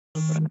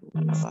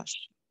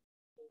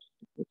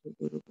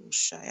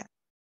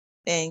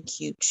Thank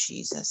you,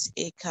 Jesus.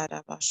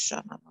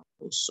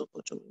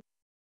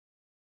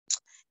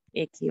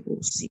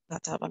 Ekibusi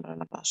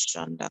katabala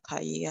bashanda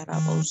kayara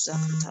boza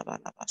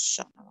katabala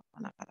bashana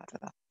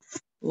manakarada.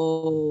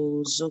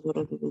 Oh,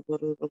 zogoro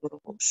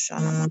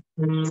shana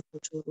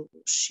makuturu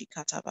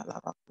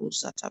shikatabala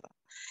bakuza taba.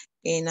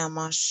 Ena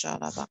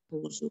mashala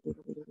bakuzu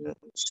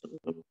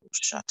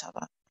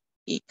shataba.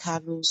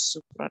 Ikalu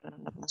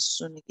suprana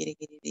basuni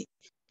girigiri.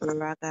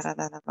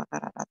 Ragarada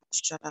bagarada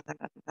shata.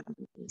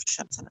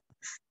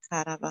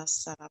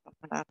 Karabasara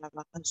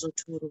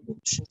Bakazuturu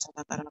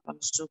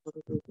Shatabarabanzuru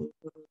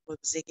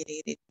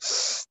Zigiri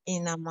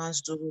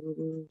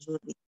Inamazuru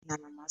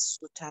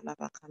Yanamasutala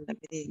Bakanda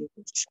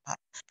Sha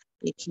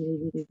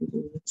Ekiri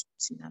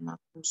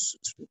Sinamakus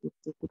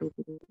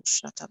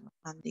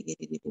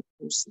Shatamakandi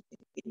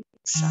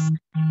Sha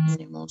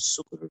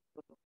Nemosukuru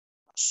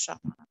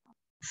Shama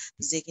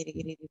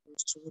Zigiri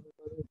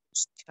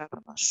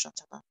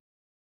Shataba.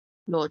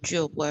 Lord,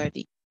 you're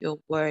worthy. You're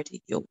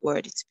worthy. You're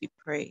worthy to be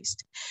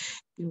praised.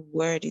 You're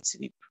worthy to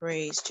be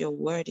praised. You're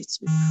worthy to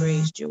be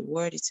praised. You're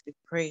worthy to be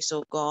praised,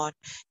 oh God.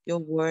 You're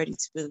worthy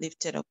to be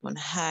lifted up on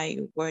high.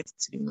 You're worthy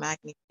to be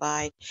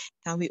magnified.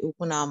 Can we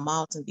open our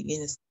mouth and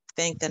begin to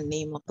thank the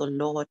name of the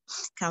Lord?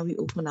 Can we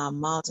open our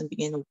mouth and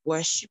begin to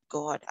worship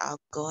God? Our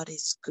God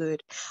is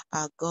good.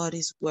 Our God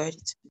is worthy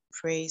to be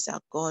praised.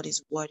 Our God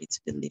is worthy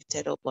to be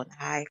lifted up on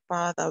high.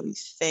 Father, we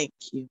thank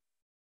you.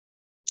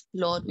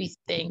 Lord, we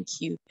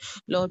thank you.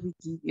 Lord, we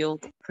give you all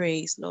the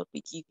praise. Lord,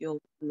 we give you all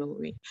the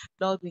glory.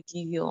 Lord, we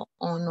give you all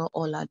honor,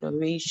 all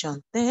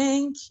adoration.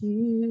 Thank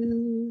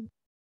you,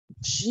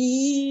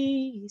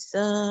 Jesus,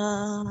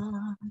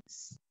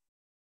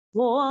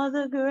 for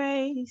the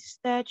grace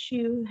that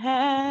you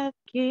have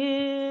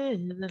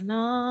given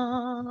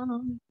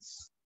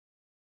us.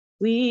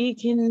 We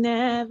can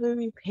never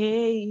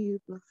repay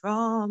you, but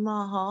from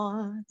our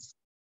hearts,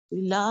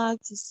 we like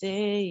to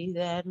say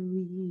that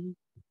we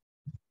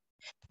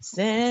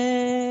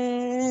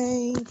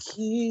thank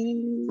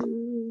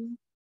you.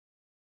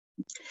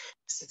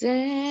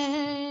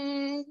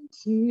 Thank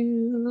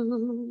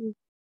you,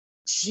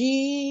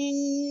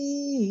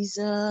 Jesus,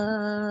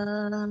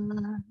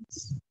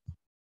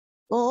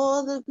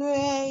 for the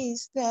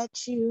grace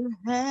that you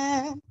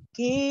have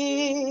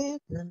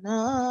given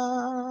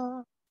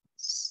us.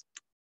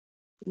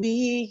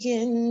 We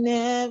can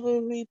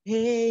never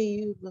repay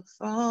you, but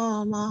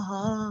from our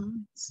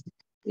hearts,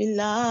 we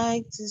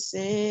like to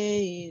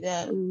say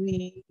that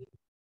we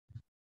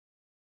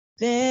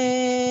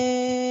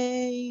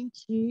thank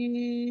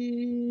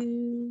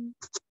you.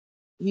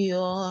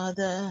 You're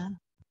the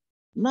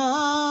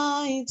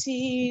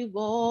mighty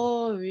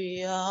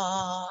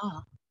warrior,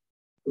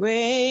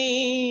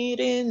 great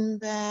in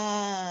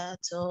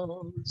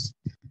battles.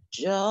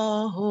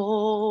 Jehovah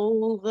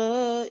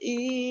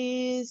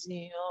is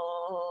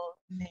your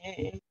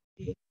name.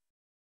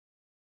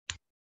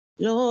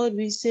 Lord,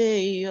 we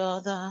say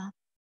you're the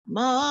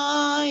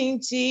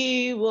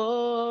mighty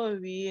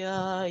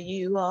warrior.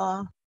 You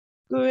are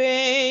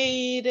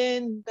great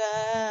in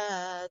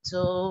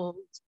battles.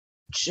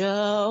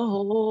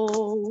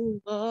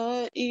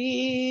 Jehovah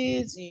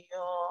is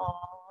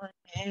your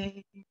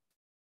name.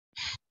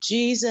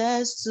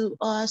 Jesus, to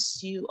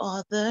us you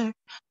are the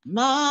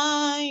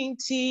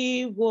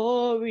mighty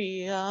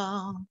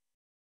warrior,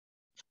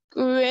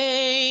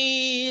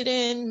 great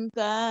in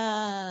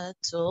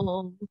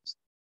battles.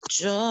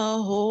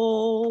 Jehovah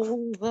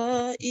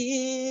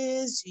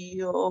is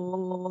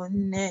your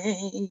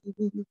name.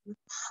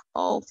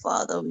 Oh,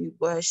 Father, we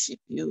worship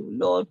you.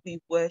 Lord, we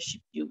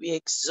worship you. We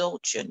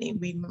exalt your name.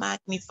 We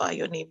magnify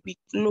your name. We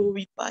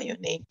glorify your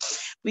name.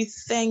 We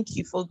thank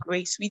you for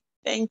grace. We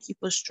thank you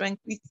for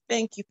strength. We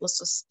thank you for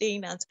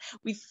sustenance.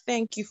 We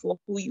thank you for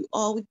who you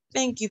are. We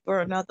thank you for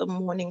another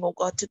morning, oh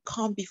God, to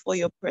come before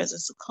your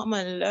presence, to come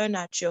and learn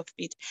at your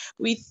feet.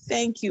 We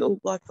thank you, oh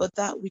God, for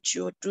that which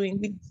you're doing.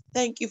 We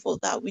thank you for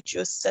that which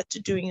you're set to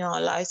do in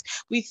our lives.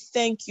 We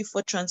thank you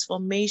for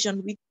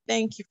transformation. We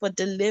thank you for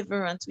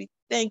deliverance. We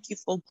thank you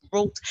for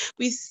growth.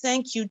 We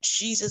thank you,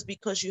 Jesus,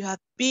 because you have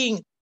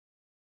been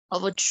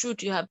of a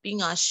truth, you have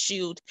been our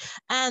shield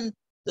and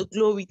the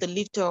glory, the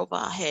lifter of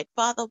our head.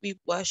 Father, we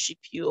worship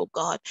you, oh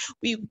God.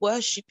 We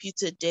worship you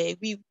today.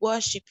 We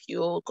worship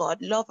you, oh God,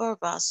 lover of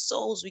our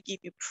souls. We give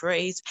you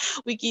praise.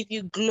 We give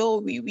you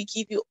glory. We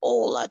give you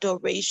all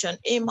adoration.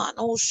 Amen.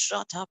 Oh,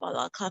 shata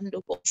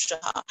balakando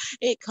boshaha.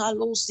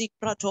 Ekalo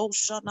ziprato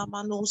shana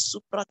mano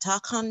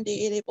supratakande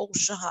ere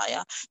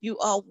boshahaya. You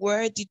are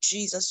worthy,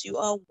 Jesus. You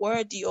are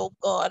worthy, oh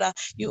God.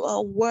 You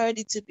are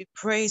worthy to be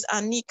praised.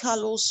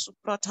 Anikalo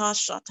suprata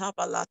shata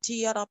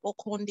balatia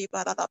rabokondi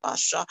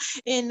baradabasha.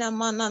 ena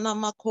manana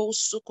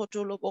makosu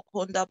kotolobo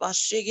konda ba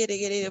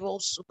shegere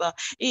bosuba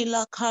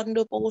ila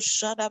kando bo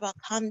shada ba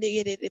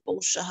kande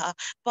boshaha.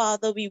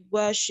 Father, we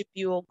worship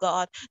you, O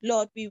God.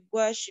 Lord, we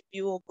worship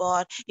you, O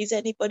God. Is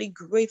anybody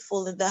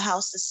grateful in the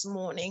house this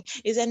morning?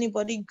 Is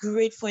anybody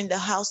grateful in the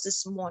house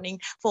this morning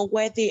for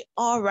where they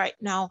are right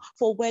now,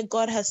 for where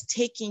God has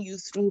taken you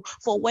through,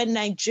 for where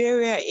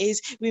Nigeria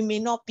is? We may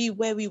not be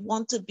where we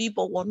want to be,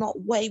 but we're not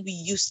where we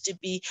used to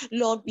be.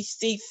 Lord, we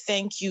say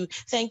thank you.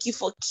 Thank you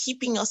for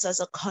keeping us as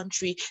a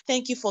country.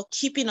 Thank you for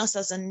keeping us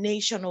as a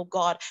nation, oh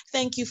God.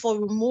 Thank you for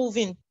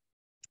removing,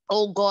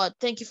 oh God,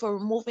 thank you for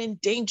removing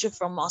danger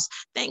from us.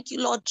 Thank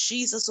you, Lord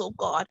Jesus, oh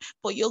God,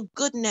 for your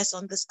goodness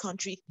on this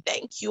country.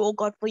 Thank you, oh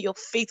God, for your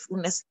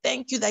faithfulness.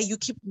 Thank you that you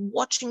keep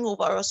watching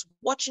over us,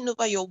 watching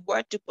over your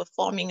word to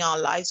performing our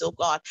lives, oh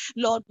God.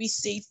 Lord, we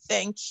say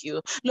thank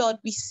you. Lord,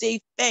 we say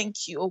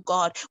thank you, oh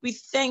God. We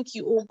thank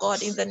you, oh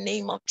God, in the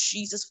name of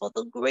Jesus for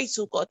the grace,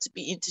 oh God, to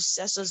be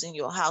intercessors in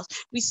your house.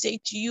 We say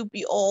to you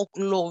be all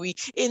glory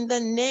in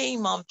the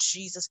name of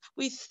Jesus.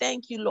 We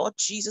thank you, Lord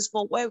Jesus,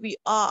 for where we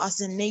are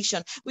as a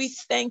nation. We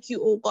thank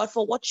you, oh God,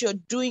 for what you're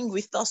doing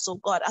with us, oh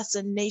God, as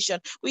a nation.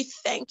 We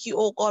thank you,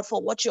 oh God,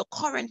 for what you're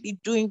currently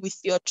doing with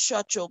your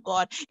church, oh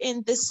God,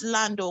 in this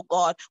land, oh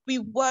God. We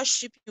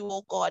worship you,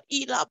 oh God.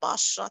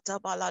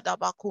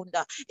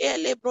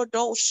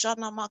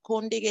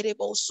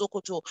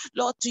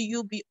 Lord, to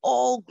you be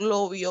all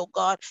glory, oh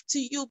God. To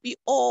you be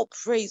all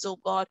praise, oh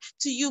God.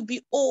 To you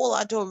be all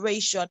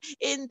adoration.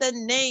 In the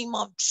name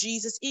of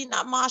Jesus.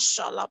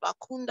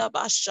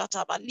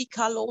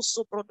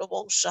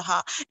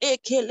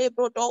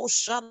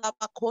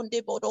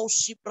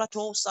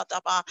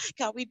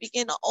 Can we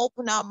begin to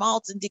open our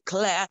mouths and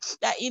declare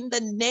that in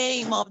the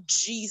name of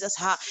Jesus,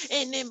 that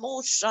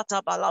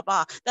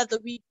the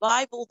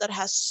revival that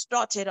has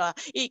started,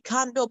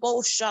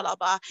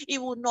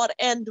 it will not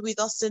end with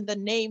us in the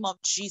name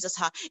of Jesus.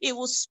 It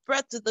will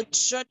spread to the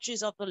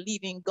churches of the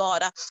living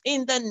God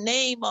in the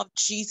name of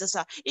Jesus.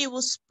 It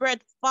will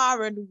spread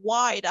far and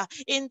wide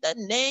in the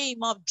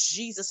name of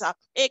Jesus.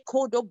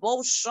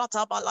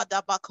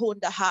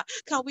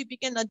 Can we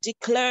begin to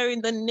declare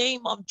in the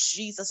name of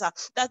Jesus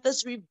that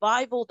this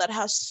revival that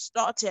has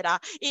started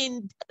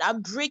in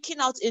breaking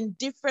out in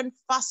different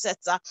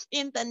facets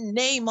in the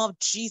name of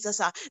Jesus,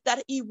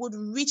 that it would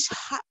reach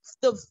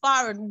the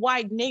far and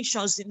wide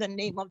nations in the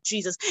name of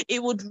Jesus.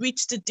 It would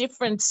reach to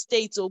different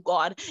states, oh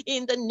God,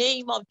 in the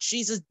name of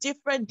Jesus,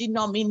 different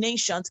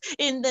denominations,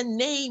 in the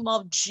name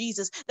of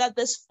Jesus, that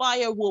this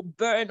fire will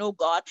burn, oh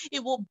God.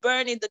 It will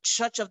burn in the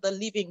church of the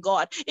living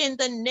God, in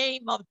the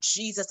name of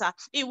Jesus.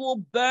 It will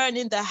burn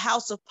in the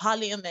House of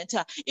Parliament.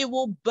 It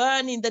will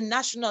burn in the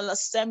National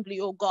Assembly,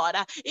 oh God.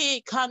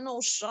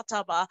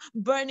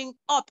 Burning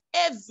up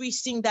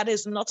everything that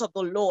is not of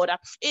the Lord,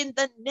 in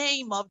the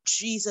name of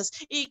Jesus.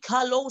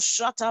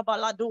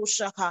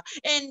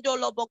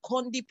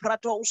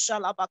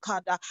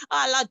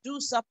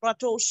 Aladusa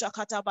prato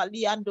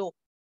shakatabaliando.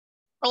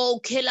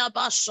 Oh,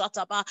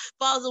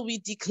 Father, we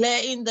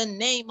declare in the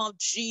name of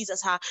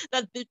Jesus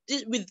that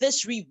with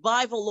this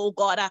revival, oh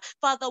God,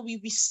 Father, we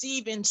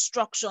receive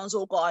instructions,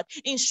 oh God,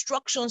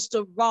 instructions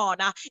to run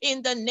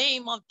in the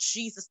name of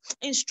Jesus,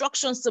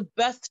 instructions to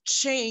birth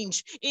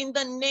change in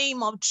the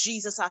name of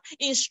Jesus,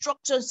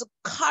 instructions to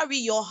carry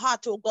your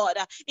heart, oh God,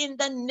 in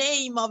the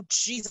name of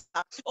Jesus.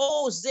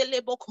 Oh,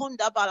 it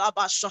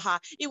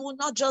will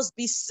not just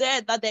be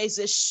said that there is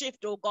a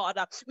shift, oh God,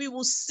 we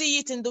will see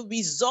it in the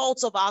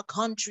results of our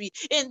country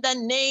in the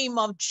name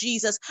of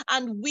Jesus.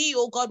 And we,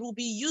 oh God, will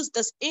be used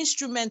as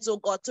instruments, oh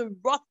God, to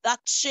wrought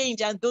that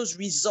change and those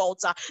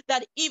results.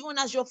 That even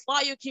as your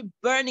fire keep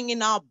burning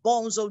in our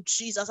bones, oh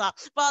Jesus,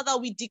 Father,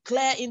 we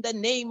declare in the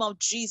name of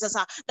Jesus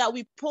that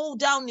we pull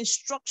down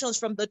instructions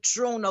from the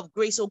throne of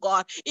grace, oh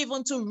God,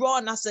 even to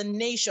run as a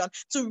nation,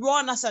 to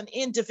run as an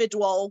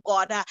individual, oh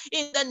God,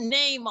 in the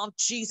name of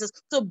Jesus,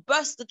 to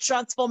burst the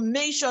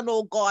transformation,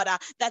 oh God,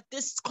 that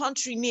this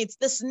country needs,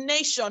 this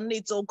nation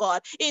needs, oh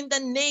God, in the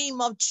name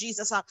of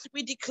Jesus.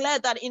 We declare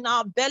that in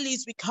our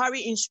bellies we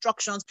carry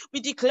instructions. We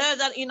declare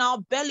that in our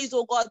bellies,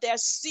 oh God, there are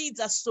seeds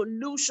as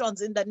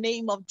solutions in the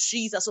name of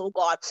Jesus, oh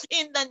God,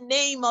 in the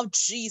name of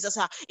Jesus.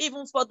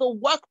 Even for the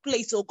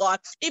workplace, oh God,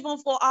 even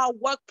for our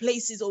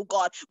workplaces, oh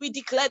God, we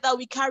declare that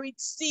we carry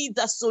seeds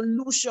as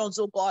solutions,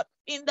 oh God,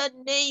 in the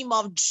name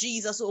of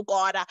Jesus, oh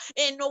God.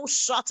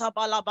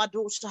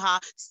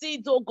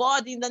 Seeds, oh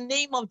God, in the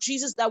name of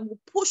Jesus that will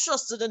push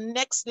us to the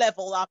next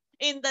level,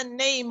 in the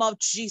name of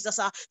Jesus.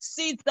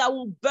 Seeds that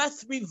will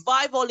birth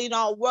revival in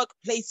our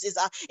workplaces,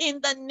 in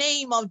the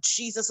name of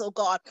Jesus, oh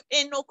God.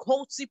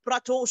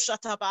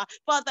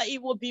 Father,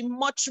 it will be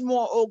much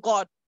more, oh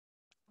God,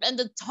 and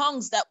the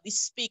tongues that we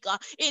speak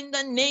in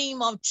the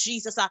name of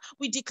Jesus.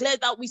 We declare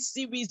that we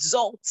see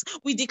results.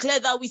 We declare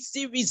that we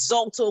see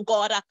results, oh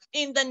God,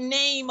 in the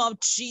name of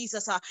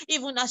Jesus.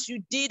 Even as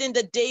you did in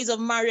the days of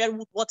Maria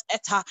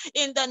Woodworth-Etta,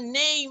 in the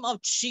name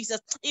of Jesus,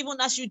 even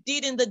as you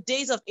did in the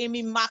days of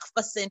Amy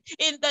Macpherson,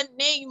 in the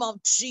name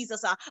of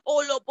Jesus.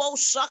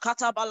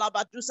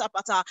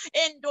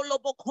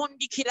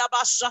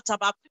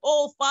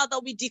 Oh Father,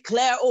 we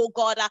declare, oh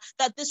God,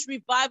 that this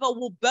revival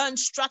will burn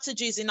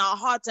strategies in our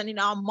hearts and in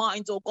our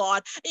minds, oh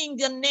God, in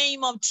the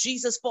name of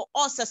Jesus, for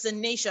us as a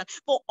nation,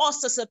 for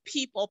us as a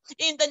people,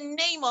 in the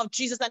name of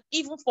Jesus, and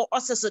even for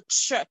us as a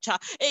church.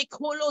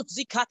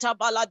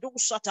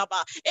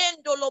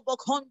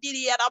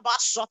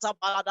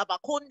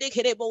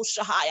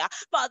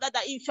 Father,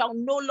 that it shall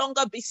no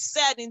longer be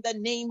said in the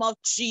name of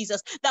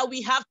Jesus that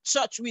we have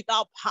church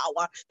without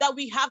power, that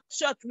we have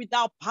church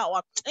without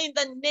power, in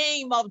the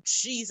name of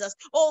Jesus.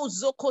 Oh,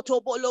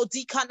 Zokotobolo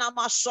Dikana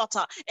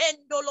Mashata,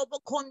 Endolobo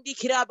Kondi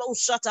Kirabo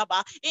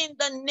Shataba, in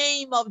the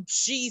name of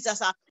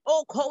Jesus.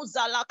 Oh,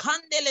 Kozala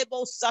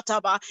Kandelebo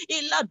Sataba,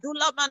 Ila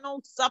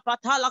Dulamano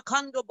Sapatala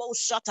Kandobo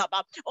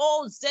Shataba,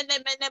 oh,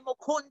 Zenemene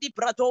Mokondi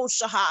Brado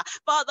Shaha.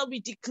 Father, we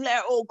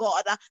declare, oh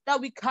God,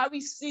 that we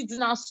carry seeds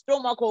in our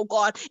stomach, oh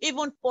God,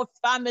 even for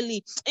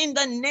family, in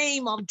the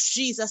name of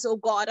Jesus, oh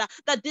God,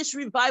 that this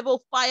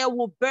revival fire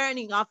will burn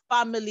in our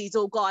families,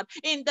 oh God,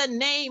 in the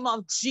name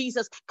of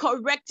Jesus,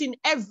 correcting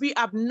every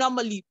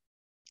abnormality,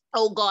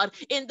 oh God,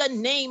 in the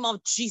name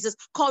of Jesus,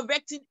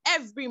 correcting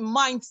every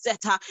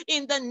mindset,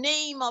 in the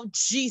name of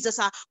Jesus,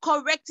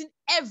 correcting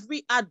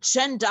every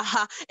agenda,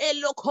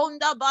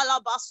 elokonda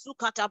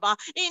balabasukataba,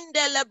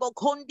 indelebo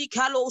kondi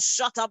kalo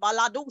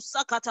shatabaladu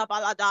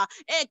sakatabalada,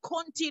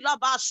 konti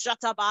laba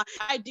shataba.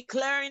 I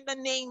declare in the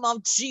name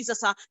of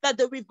Jesus that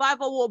the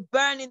revival will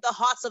burn in the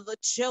hearts of the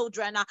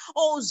children.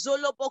 Oh,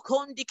 zolobo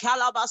kondi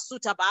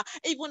kalabasutaba,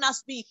 even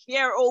as we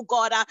hear, oh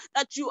God,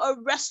 that you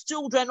arrest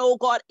children, oh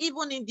God,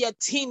 even in their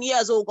teen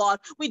years, oh God,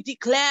 we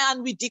declare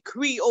and we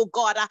decree, oh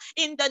God,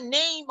 in the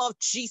name of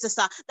Jesus,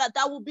 that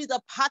will be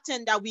the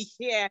pattern that we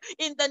hear,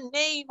 in the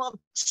name of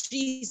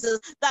Jesus,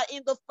 that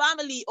in the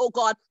family, oh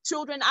God,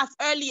 children as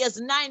early as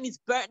 9 is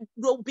burn,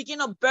 will begin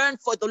to burn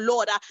for the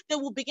Lord. They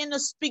will begin to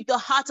speak the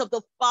heart of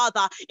the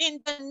Father, in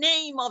the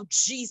name of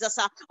Jesus.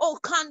 Oh,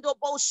 Kando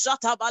Bo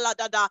Shata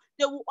Baladada,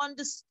 they will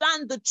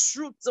understand the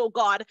truth, oh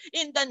God,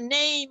 in the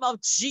name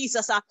of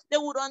Jesus. They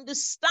would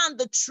understand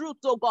the truth,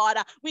 oh God.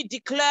 We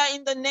declare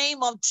in the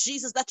name of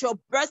Jesus that you're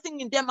birthing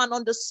in them an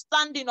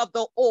understanding of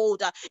the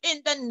old,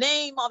 in the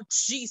name of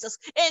Jesus.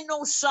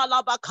 Eno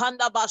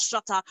shalabakanda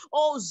bashata.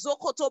 Oh,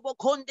 zokotobo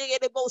konde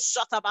edebo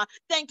shataba.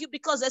 Thank you,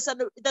 because there's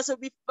a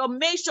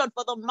reformation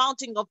for the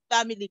mounting of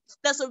family.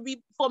 There's a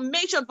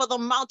reformation for the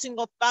mounting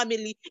of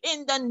family.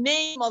 In the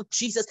name of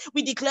Jesus,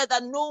 we declare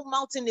that no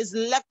mountain is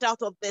left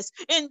out of this.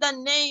 In the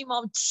name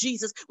of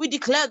Jesus, we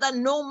declare that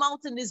no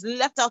mountain is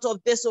left out of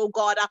this, oh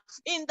God.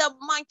 In the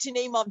mighty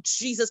name of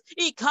Jesus.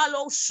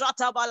 Ikalo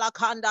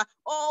shatabalakanda.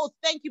 Oh,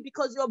 thank you,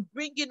 because you're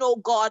bringing, oh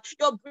God,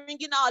 you're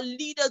bringing our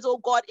leaders, oh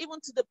God, even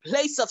to the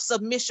place of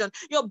submission.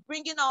 You're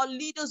bringing our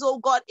leaders, oh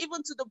God,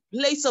 even to the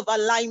place of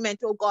alignment,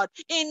 oh God,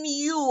 in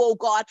you, oh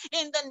God,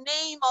 in the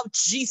name of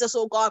Jesus,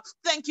 oh God.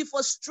 Thank you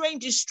for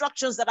strange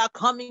instructions that are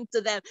coming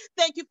to them.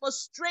 Thank you for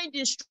strange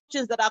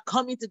instructions that are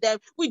coming to them.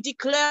 We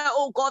declare,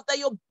 oh God, that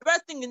you're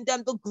birthing in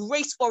them the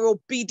grace for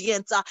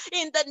obedience,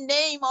 in the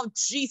name of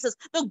Jesus,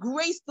 the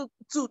grace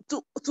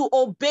to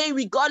obey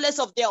regardless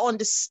of their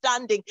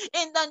understanding,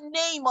 in the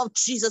name of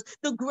Jesus,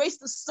 the grace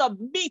to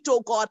submit,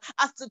 oh God,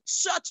 as the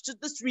church to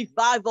this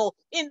revival,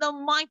 in the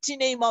mighty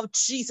name of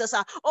Jesus.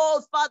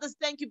 Oh, Father,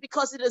 thank you,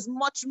 because it is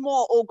much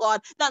more, oh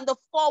God, than the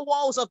four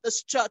walls of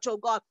this church, oh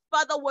God.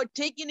 Father, we're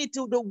taking it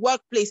to the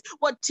workplace.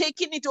 We're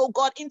taking it, oh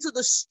God, into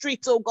the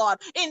streets, oh God.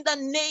 In the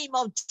name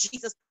of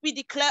Jesus, we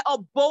declare a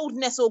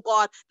boldness, oh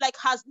God, like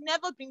has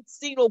never been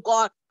seen, oh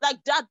God,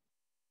 like that,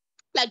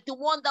 like the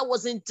one that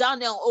was in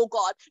Daniel, oh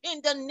God,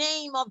 in the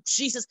name of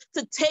Jesus,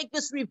 to take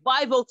this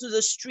revival to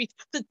the street,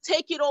 to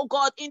take it, oh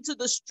God, into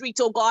the street,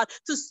 oh God,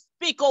 to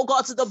speak, oh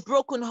God, to the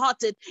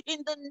brokenhearted, in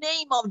the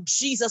name of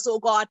Jesus, oh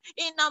God,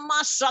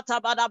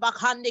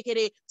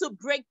 to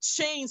break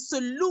chains, to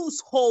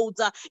loose holds,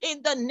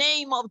 in the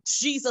name of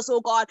Jesus, oh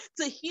God,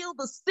 to heal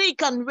the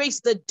sick and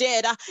raise the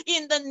dead,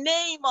 in the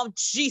name of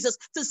Jesus,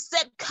 to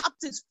set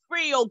captives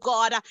free, oh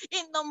God,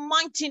 in the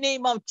mighty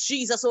name of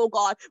Jesus, oh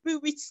God. We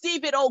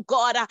receive it, oh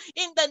God,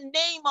 in the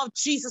name of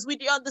Jesus, with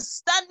the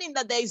understanding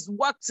that there is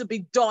work to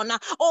be done.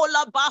 Oh,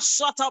 la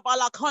bashata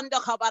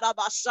balakanda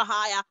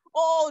kabarabashahaya.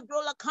 Oh,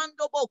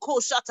 dolakando boko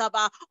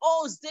shataba.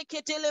 Oh,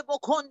 zeketele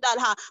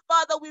bokondala.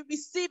 Father, we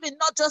receive it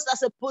not just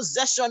as a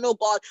possession, oh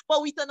God,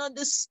 but with an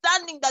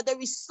understanding that there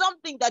is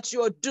something that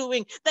you're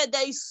doing, that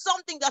there is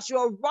something that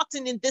you're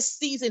rotting in this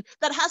season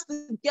that has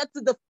to get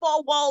to the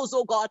four walls,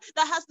 oh God,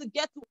 that has to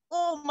get to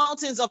all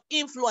mountains of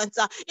influence,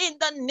 in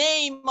the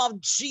name of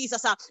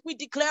Jesus. We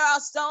declare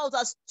ourselves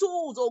as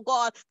tools, oh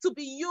God, to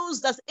be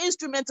used as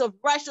instruments of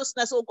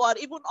righteousness, oh God,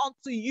 even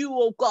unto you,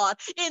 oh God,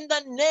 in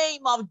the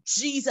name of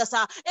Jesus.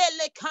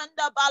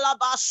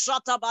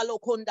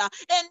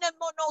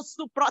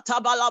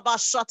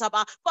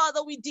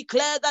 Father, we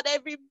declare that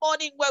every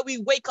morning where we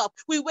wake up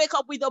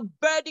with a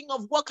burden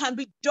of what can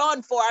be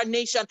done for our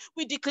nation.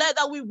 We declare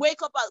that we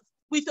wake up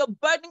with a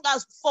burden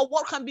as for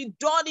what can be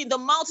done in the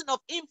mountain of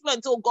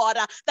influence, oh God,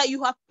 that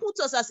you have put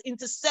us as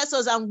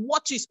intercessors and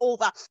watches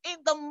over. In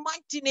the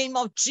mighty name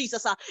of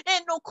Jesus.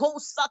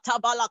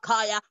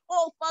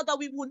 Oh Father,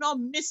 we will not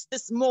miss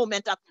this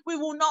moment. We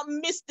will not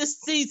miss this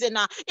season.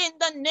 In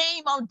the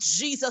name of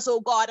Jesus, oh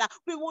God,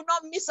 we will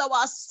not miss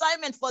our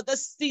assignment for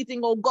this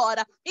season, oh God.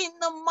 In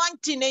the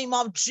mighty name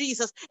of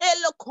Jesus.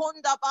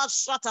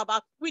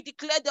 We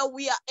declare that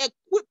we are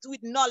equipped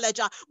with knowledge.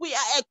 We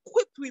are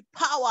equipped with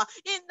power.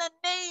 In the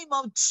name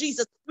of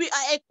Jesus, we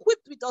are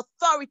equipped with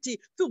authority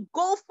to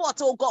go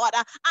forth, oh God,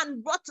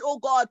 and wrought, oh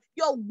God,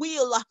 your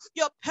will,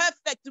 your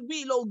perfect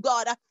will, oh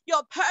God,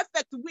 your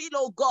perfect will,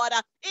 oh God,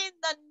 in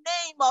the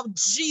name of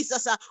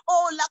Jesus.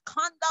 Oh,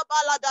 lakanda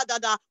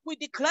baladada. We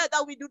declare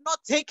that we do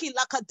not take it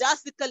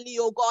lackadaisically,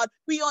 oh God.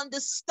 We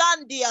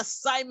understand the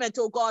assignment,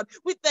 oh God,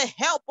 with the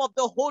help of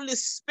the Holy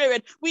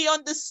Spirit. We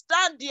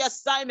understand the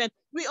assignment.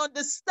 We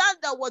understand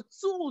our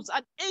tools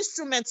and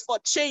instruments for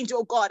change,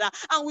 oh God,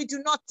 and we do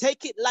not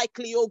take it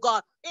lightly, oh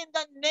God. In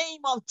the name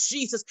of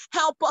Jesus,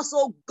 help us,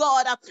 oh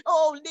God, that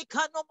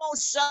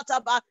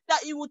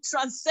it will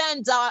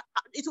transcend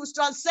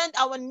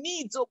our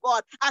needs, oh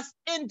God, as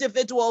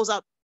individuals.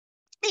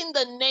 In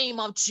the name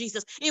of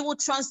Jesus, it will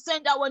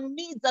transcend our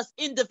needs as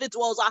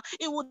individuals.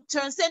 It will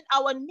transcend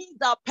our needs,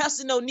 our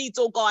personal needs,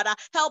 oh God.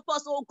 Help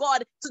us, oh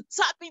God, to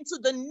tap into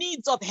the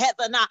needs of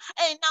heaven.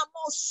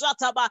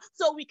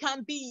 So we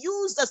can be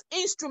used as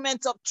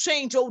instruments of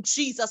change, oh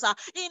Jesus. The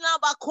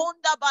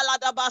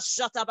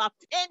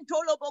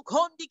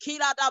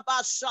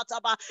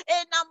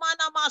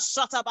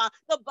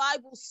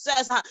Bible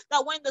says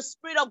that when the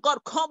Spirit of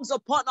God comes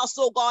upon us,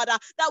 oh God,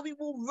 that we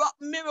will work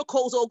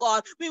miracles, oh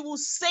God. We will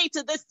say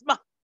to this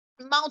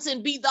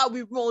mountain, be thou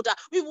removed.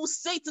 We will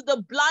say to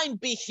the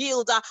blind, be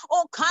healed.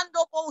 Oh,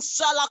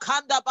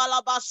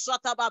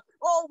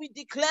 oh, we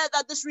declare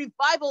that this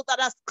revival that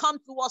has come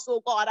to us,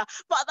 oh God,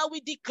 Father,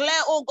 we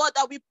declare, oh God,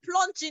 that we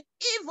plunge in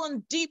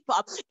even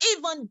deeper,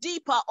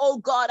 oh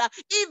God,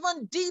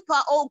 even deeper,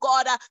 oh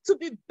God, to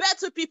be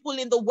better people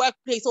in the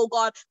workplace, oh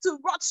God, to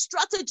write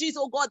strategies,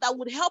 oh God, that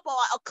would help our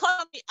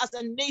economy as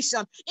a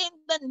nation. In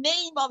the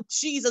name of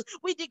Jesus,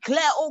 we declare,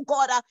 oh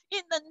God,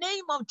 in the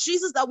name of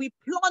Jesus, that we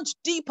plunge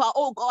deeper,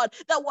 oh God,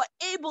 that we're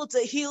able to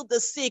heal the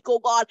sick, oh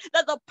God,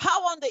 that the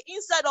power on the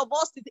inside of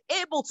us is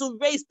able to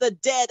raise the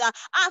dead.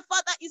 And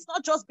Father, it's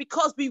not just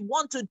because we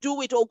want to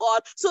do it, oh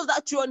God, so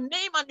that your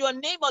name and your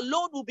name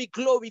alone will be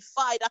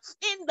glorified.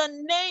 In the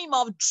name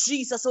of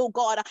Jesus, oh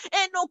God.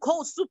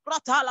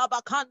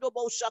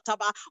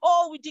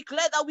 Oh, we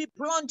declare that we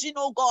plunge in,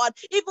 oh God,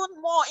 even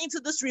more into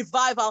this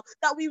revival,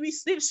 that we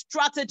receive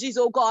strategies,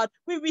 oh God.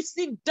 We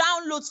receive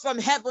downloads from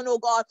heaven, oh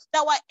God,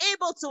 that we're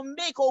able to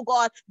make, oh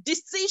God,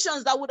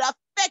 decisions that would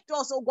affect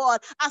us, oh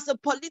God, as a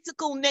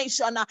political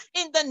nation,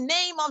 in the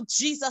name of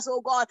Jesus,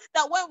 oh God,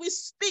 that when we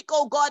speak,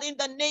 oh God, in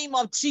the name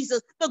of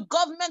Jesus, the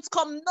governments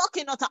come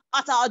knocking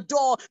at our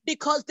door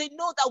because they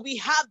know that we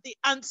have the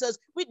answers.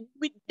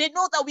 They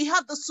know that we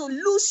have the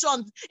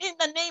solutions in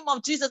the name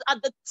of Jesus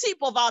at the tip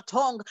of our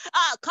tongue.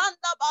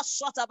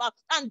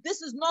 And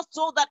this is not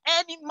so that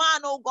any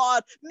man, oh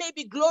God, may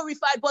be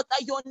glorified, but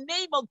that your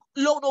name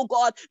alone, oh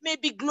God, may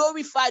be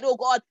glorified, oh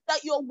God,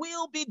 that your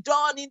will be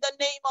done in the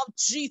name of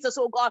Jesus,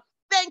 oh God.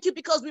 Thank you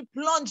because we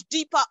plunge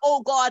deeper,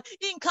 oh God,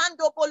 in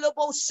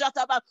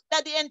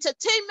that the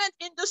entertainment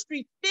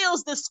industry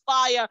feels this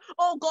fire,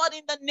 oh God,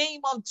 in the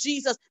name of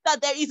Jesus,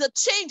 that there is a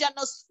change and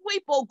a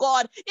sweep, oh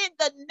God, in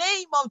the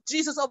name of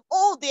Jesus, of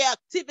all their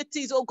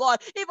activities, oh God,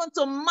 even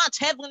to match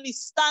heavenly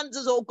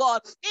standards, oh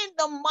God, in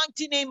the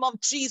mighty name of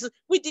Jesus.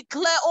 We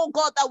declare, oh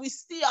God, that we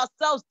see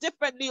ourselves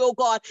differently, oh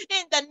God,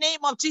 in the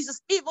name of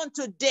Jesus, even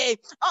today.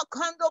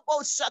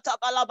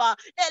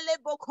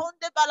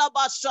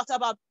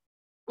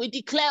 We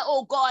declare,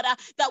 oh God,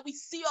 that we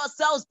see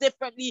ourselves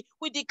differently.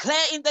 We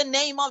declare in the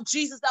name of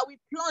Jesus that we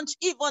plunge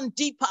even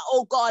deeper,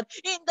 oh God,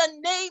 in the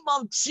name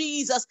of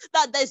Jesus,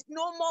 that there's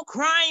no more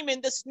crime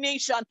in this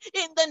nation.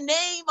 In the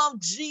name of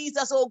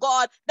Jesus, oh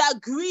God,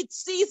 that greed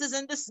ceases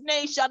in this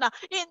nation.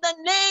 In the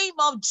name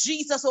of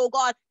Jesus, oh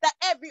God, that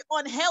every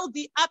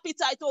unhealthy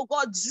appetite, oh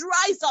God,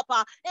 dries up.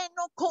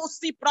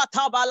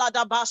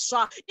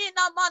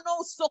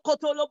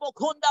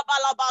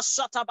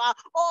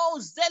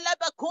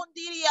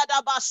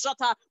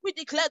 We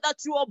declare that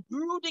you are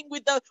brooding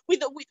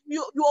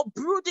you are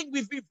brooding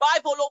with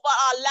revival over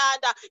our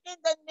land. In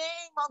the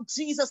name of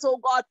Jesus, oh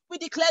God, we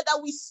declare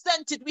that we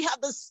sent it. We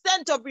have the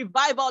scent of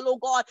revival, oh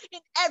God, in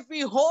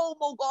every home,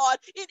 oh God,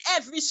 in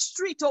every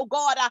street, oh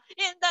God,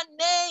 in the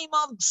name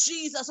of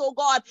Jesus, oh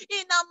God.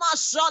 In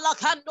Amashala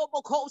Kando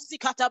Mokosi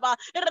Kataba,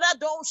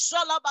 Rado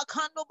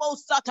Shalabakando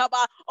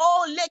Bosataba,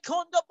 oh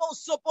Lekondo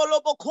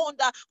Bosopolo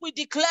Bokonda. We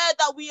declare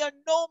that we are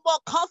no more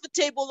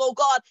comfortable, oh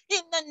God,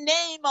 in the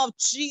name of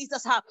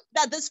Jesus,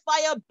 that this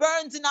fire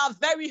burns in our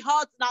very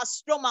hearts and our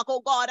stomach,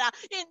 oh God,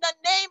 in the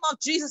name of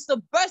Jesus, to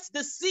burst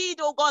the seed,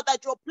 oh God,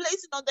 that you're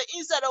placing on the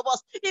inside of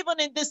us, even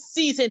in this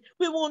season.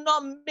 We will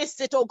not miss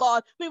it, oh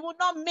God. We will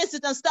not miss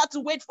it and start to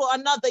wait for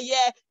another year.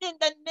 In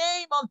the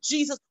name of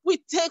Jesus, we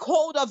take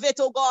hold of it,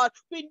 oh God.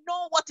 We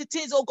know what it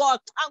is, oh God,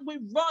 and we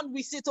run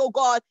with it, oh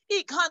God.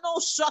 We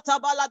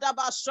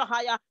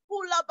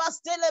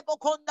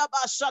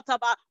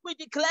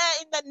declare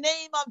in the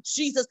name of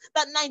Jesus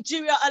that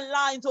Nigeria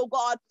aligns, oh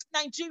God.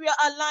 Nigeria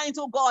aligns,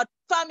 oh God.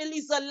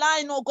 Families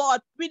align, oh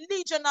God.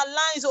 Religion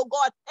aligns, oh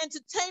God.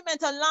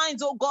 Entertainment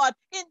aligns, oh God.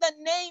 In the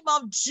name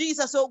of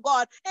Jesus, oh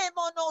God.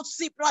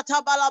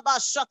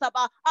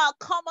 Our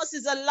commerce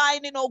is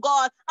aligning, oh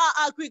God.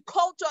 Our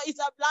agriculture is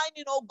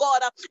aligning, oh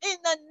God. In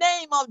the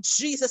name of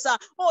Jesus.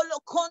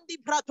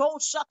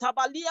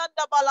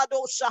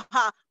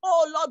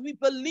 Oh Lord, we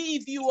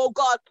believe you, oh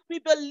God. We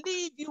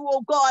believe you,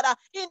 oh God.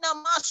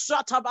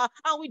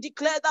 And we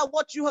declare that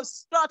what you have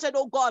started,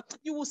 oh God,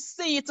 you will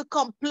see it to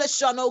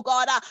completion, oh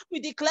God. We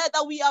declare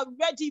that we are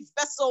ready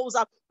vessels.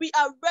 We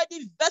are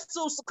ready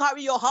vessels to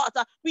carry your heart.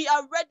 We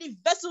are ready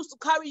vessels to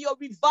carry your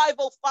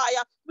revival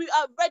fire. We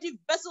are ready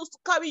vessels to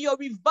carry your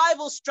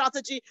revival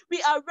strategy.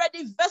 We are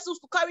ready vessels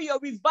to carry your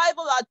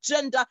revival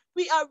agenda.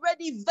 We are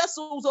ready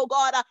vessels, oh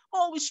God.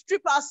 We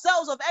strip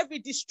ourselves of every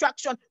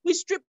distraction. We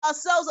strip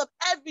ourselves of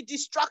every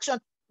distraction.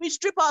 We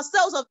strip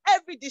ourselves of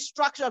every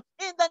distraction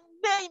in the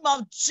name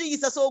of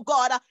Jesus, oh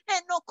God.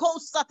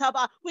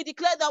 We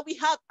declare that we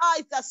have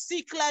eyes that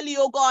see clearly,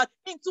 oh God,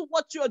 into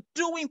what you're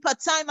doing per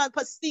time and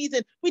per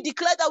season. We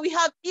declare that we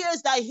have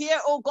ears that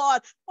hear, oh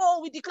God.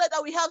 We declare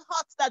that we have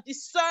hearts that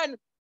discern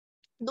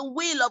the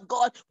will of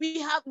God. We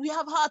have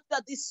hearts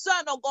that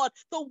discern, oh God,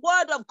 the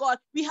word of God.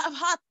 We have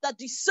hearts that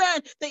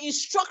discern the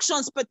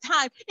instructions per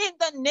time in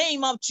the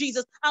name of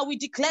Jesus. And we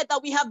declare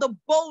that we have the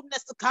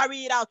boldness to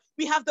carry it out.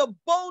 We have the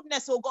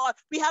boldness, oh God.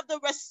 We have the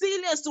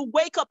resilience to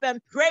wake up and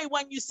pray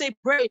when you say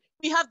pray.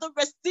 We have the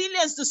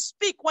resilience to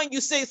speak when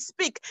you say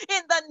speak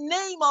in the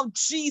name of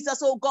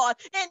Jesus, oh God.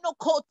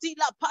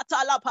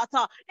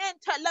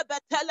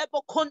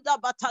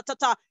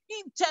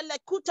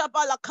 Intelekuta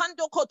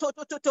balakando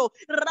kotototo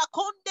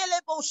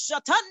rakondele bo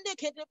shatande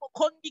kedebo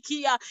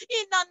kondikia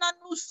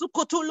inananu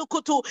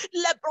sukutulukutu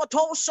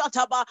lebroto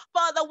shataba.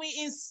 Father, we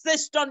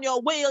insist on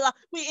your will.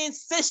 We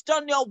insist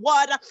on your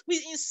word.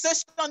 We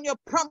insist on your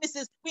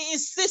promises. We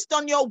insist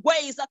on your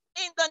ways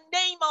in the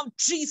name of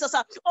Jesus.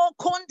 Oh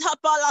konta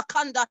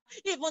balakanda,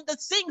 even the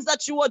things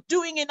that you are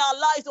doing in our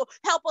lives,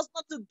 help us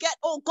not to get,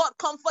 oh God,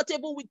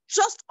 comfortable with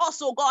just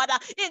us, oh God,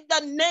 in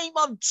the name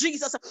of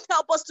Jesus.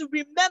 Help us to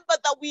remember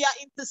that we are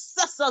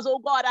intercessors, oh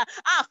God, that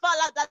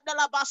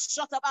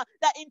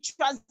in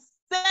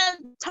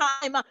transcend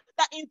time,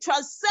 that in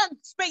transcend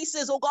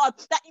spaces, oh God,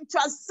 that in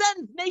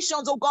transcend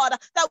nations, oh God,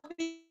 that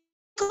we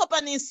up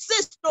and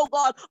insist, oh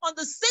God, on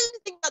the same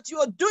thing that you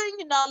are doing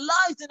in our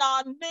lives, in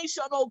our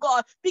nation, oh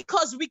God,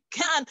 because we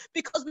can,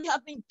 because we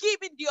have been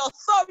given the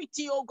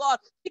authority, oh God,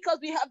 because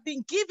we have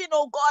been given,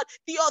 oh God,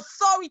 the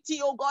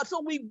authority, oh God,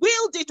 so we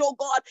wield it, oh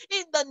God,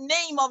 in the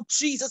name of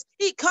Jesus.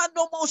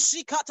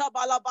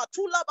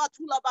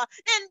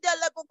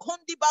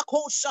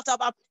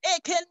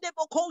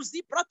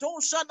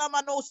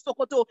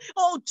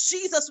 Oh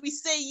Jesus, we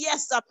say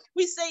yes.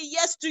 We say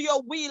yes to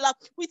your will.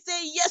 We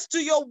say yes to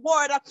your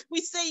word.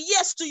 We say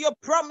yes to your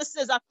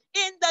promises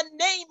in the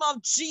name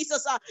of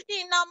Jesus.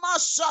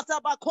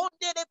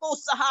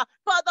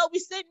 Father, we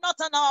say not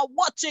on our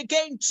watch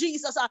again,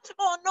 Jesus.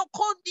 Oh no,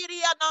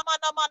 kondiria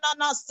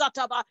na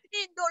sataba.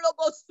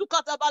 Indolobo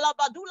sukataba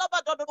badula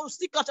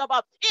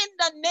sikataba. In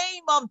the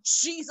name of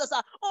Jesus.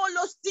 Oh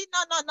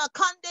losina na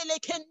kandele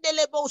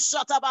kendele bo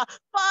shataba.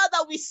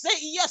 Father, we say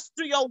yes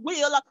to your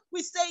will.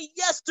 We say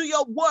yes to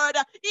your word.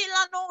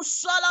 Ilano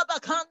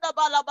shalabakanda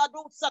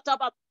balabadu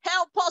sataba.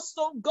 Help us,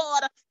 oh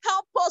God.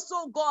 Help us,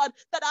 oh God,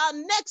 that our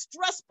next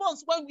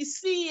response when we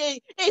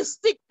see a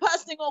sick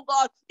person, oh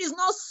God, is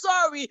not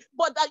sorry,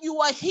 but that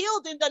you are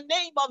healed in the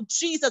name of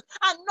Jesus.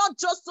 And not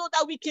just so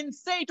that we can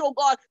say it, oh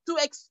God, to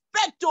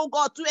expect, oh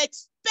God, to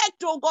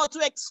expect, oh God, to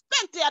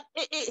expect a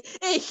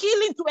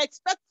healing, to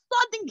expect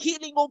sudden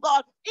healing, oh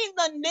God, in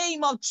the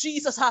name of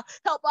Jesus. Help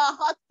our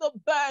hearts to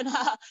burn.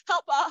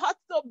 Help our hearts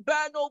to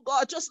burn, oh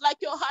God, just like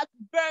your heart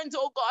burns,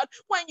 oh God,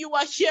 when you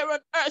are here on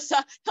earth.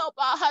 Help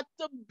our hearts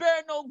to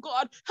burn, oh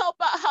God. Help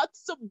our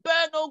hearts to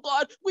burn, oh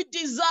God, with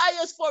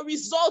desires for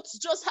results,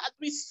 just as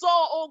we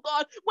saw, oh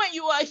God, when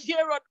you are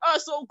here on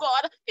earth, oh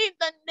God, in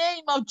the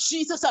name of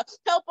Jesus.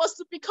 Help us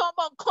to become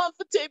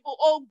uncomfortable,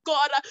 oh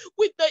God,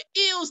 with the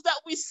ills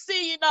that we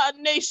see in our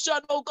nation,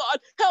 oh God.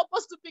 Help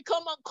us to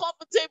become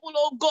uncomfortable,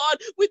 oh God,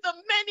 with the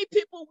many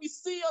people we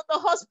see on the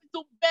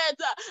hospital bed,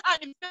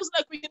 and it feels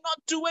like we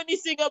cannot do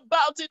anything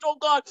about it, oh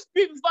God.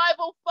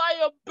 Revival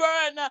fire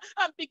burn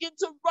and begin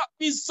to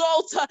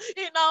result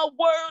in our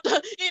world,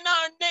 in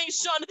our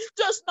nation,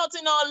 just not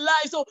in our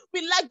lives. Oh,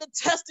 we like the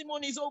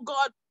testimonies, oh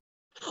God.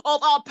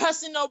 of our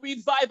personal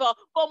revival,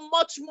 but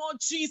much more,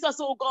 Jesus,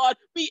 oh God.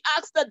 We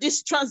ask that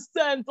this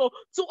transcends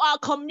to our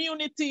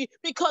community,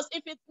 because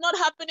if it's not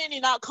happening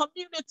in our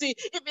community,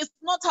 if it's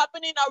not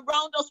happening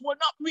around us, we're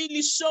not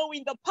really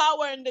showing the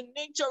power and the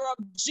nature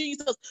of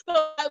Jesus.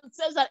 The Bible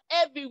says that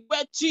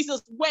everywhere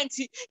Jesus went,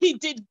 he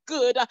did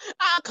good.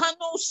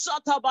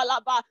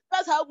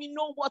 That's how we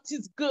know what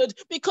is good,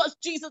 because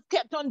Jesus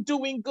kept on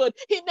doing good.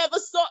 He never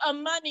saw a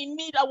man in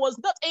need and was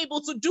not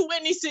able to do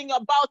anything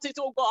about it,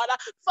 oh God.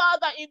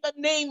 Father, in the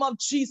name of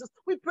Jesus,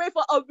 we pray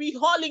for a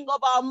rehauling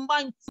of our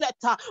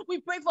mindset. We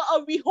pray for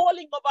a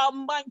rehauling of our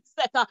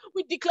mindset.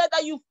 We declare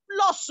that you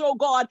flush, oh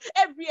God,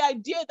 every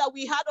idea that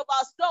we had of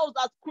ourselves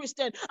as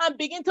Christians, and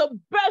begin to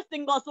birth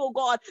in us, oh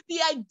God, the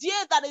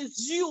idea that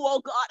is you,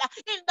 oh God,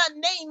 in the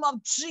name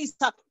of Jesus.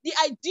 The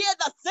idea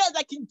that says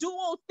I can do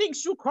all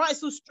things through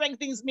Christ who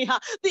strengthens me.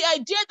 The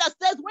idea that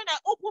says when I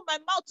open my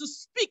mouth to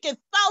speak,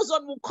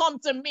 1,000 will come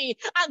to me.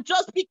 And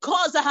just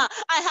because I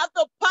have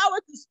the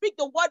power to speak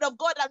the word of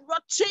God and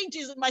wrought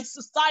changes in my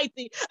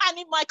society and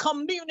in my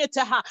community,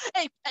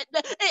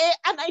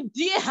 an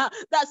idea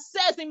that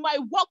says in my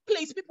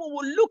workplace, people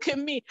will look at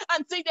me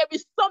and say there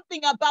is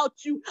something about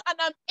you, and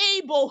I'm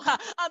able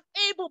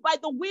by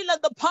the will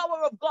and the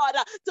power of God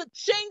to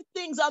change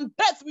things and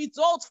birth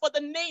results for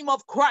the name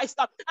of Christ.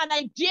 An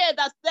idea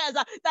that says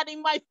that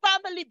in my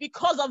family,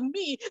 because of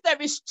me,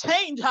 there is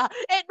change. That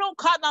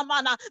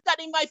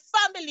in my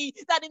family,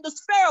 that in the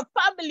sphere of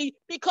family,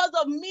 because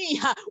of me,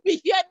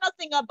 we hear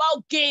nothing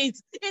about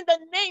gays. In the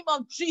name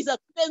of Jesus,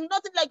 there's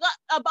nothing like that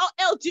about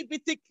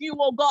LGBTQ,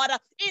 oh God.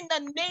 In the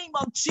name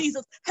of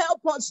Jesus,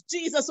 help us,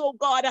 Jesus, oh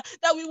God,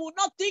 that we will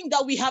not think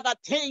that we have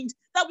attained,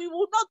 that we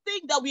will not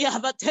think that we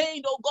have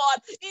attained, oh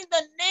God, in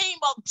the name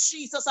of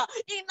Jesus.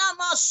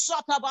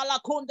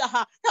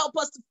 Help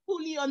us to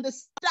fully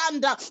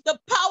understand the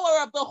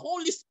power of the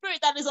Holy Spirit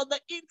that is on the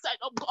inside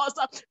of us.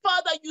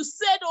 Father, you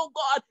said, oh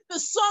God, the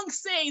song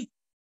says,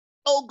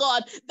 oh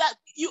God, that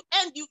you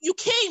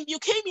came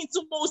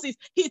into Moses.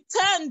 He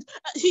turned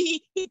his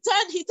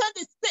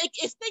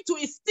stick to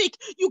a stick.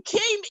 You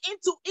came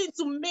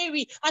into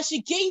Mary, and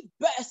she gave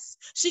birth.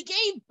 She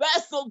gave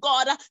birth, oh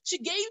God. She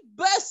gave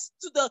birth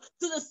to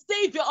the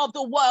Savior of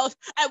the world.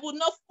 I will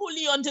not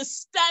fully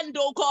understand,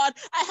 oh God.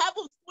 I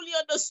haven't fully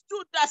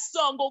understood that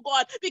song, oh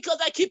God, because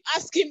I keep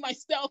asking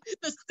myself,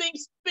 the same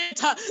spirit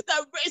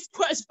that raised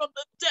Christ from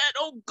the dead,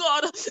 oh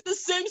God, the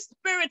same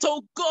spirit,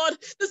 oh God,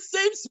 the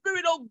same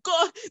spirit, oh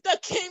God,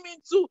 that came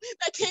into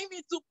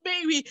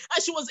Mary,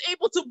 and she was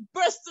able to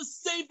birth the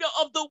Savior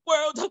of the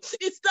world.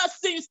 It's that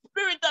same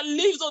spirit that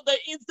lives on the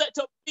inside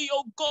of me,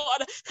 oh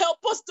God. Help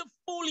us to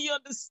fully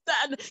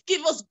understand.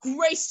 Give us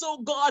grace,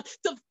 oh God,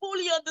 to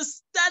fully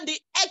understand the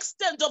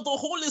extent of the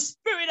Holy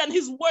Spirit and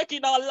his work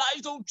in our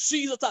lives, oh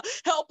Jesus.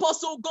 Help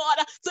us, oh God,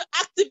 to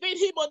activate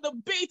him on the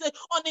basis,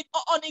 on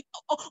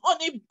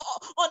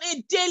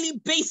a daily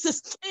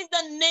basis. In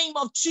the name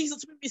of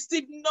Jesus, we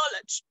receive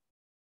knowledge.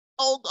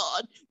 Oh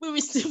God, we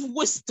receive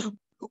wisdom.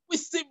 We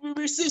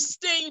receive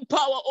staying power,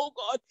 oh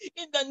God,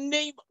 in the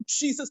name of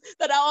Jesus,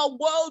 that our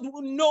world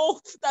will know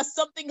that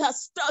something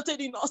has started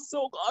in us,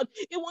 oh God.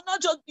 It will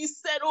not just be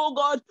said, oh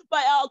God,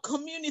 by our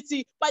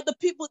community, by the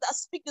people that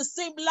speak the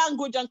same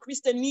language and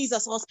Christianese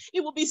as us.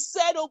 It will be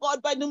said, oh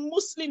God, by the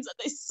Muslims, that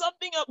there's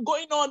something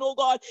going on, oh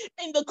God,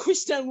 in the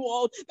Christian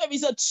world. There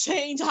is a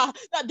change,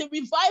 that the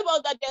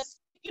revival that they're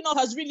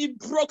has really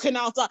broken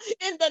out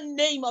in the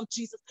name of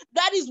Jesus.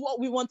 That is what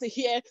we want to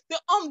hear. The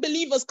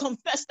unbelievers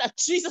confess that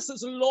Jesus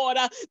is Lord.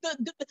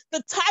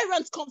 The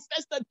tyrants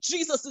confess that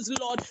Jesus is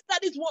Lord.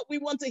 That is what we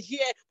want to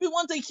hear. We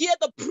want to hear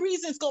the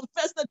prisons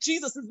confess that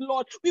Jesus is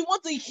Lord. We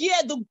want to hear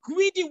the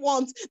greedy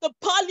ones, the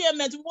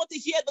parliament. We want to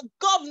hear the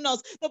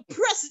governors, the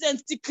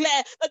presidents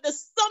declare that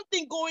there's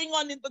something going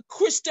on in the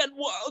Christian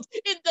world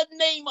in the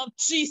name of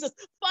Jesus.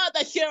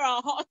 Father, hear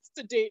our hearts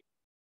today.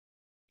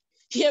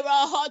 Hear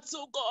our hearts,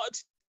 oh God.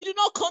 We do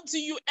not come to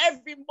you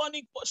every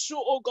morning for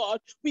sure, oh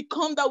God. We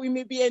come that we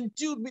may be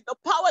endued with the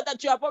power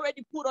that you have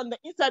already put on the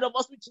inside of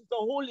us, which is the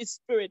Holy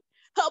Spirit.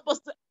 Help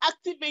us to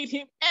activate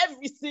him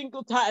every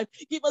single time.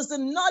 Give us the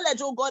knowledge,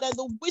 oh God, and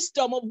the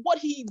wisdom of what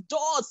he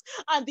does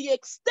and the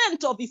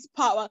extent of his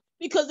power,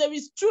 because there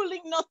is truly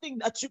nothing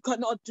that you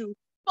cannot do.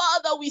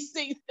 Father, we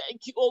say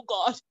thank you, oh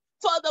God.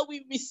 Father,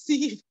 we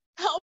receive.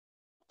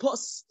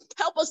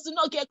 Help us to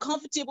not get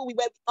comfortable with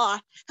where we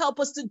are. Help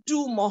us to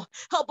do more.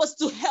 Help us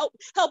to help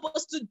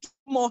us to do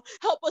more.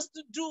 Help us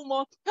to do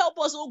more. Help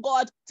us, oh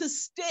God, to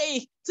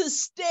stay,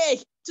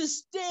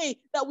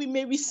 that we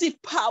may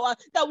receive power,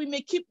 that we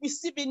may keep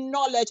receiving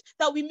knowledge,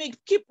 that we may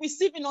keep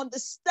receiving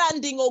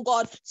understanding, oh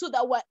God, so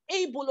that we're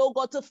able, oh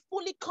God, to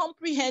fully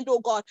comprehend, oh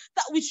God,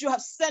 that which you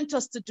have sent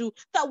us to do,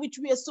 that which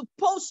we are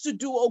supposed to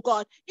do, oh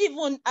God,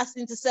 even as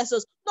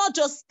intercessors, not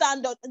just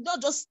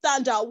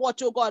stand our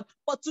watch, oh God,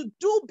 but to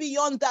do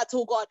beyond that,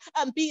 oh God,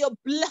 and be a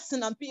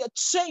blessing and be a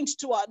change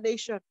to our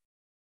nation.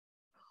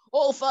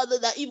 Oh, Father,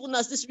 that even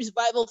as this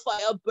revival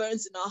fire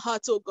burns in our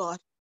hearts, oh God,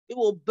 it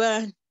will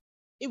burn.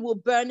 It will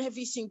burn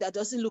everything that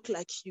doesn't look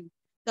like you.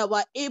 that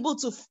we're able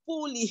to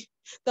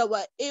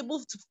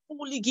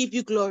fully give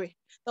you glory,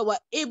 that we're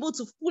able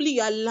to fully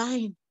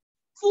align,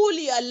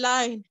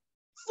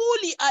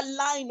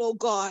 oh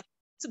God,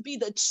 to be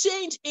the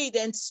change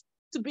agents,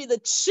 to be the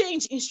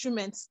change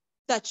instruments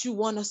that you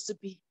want us to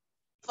be.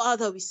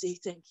 Father, we say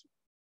thank you.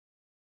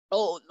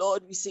 Oh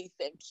Lord, we say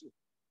thank you.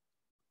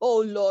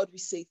 Oh Lord, we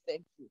say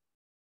thank you.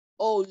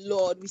 Oh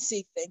Lord, we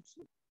say thank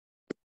you.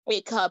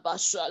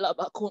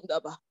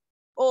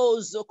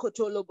 Oh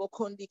Zokotolo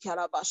Bokondi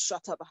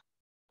Karabashataba.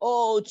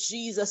 Oh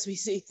Jesus, we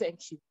say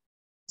thank you.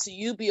 To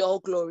you be all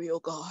glory, oh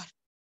God.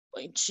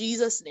 For in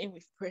Jesus' name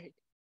we've prayed.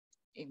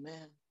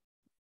 Amen.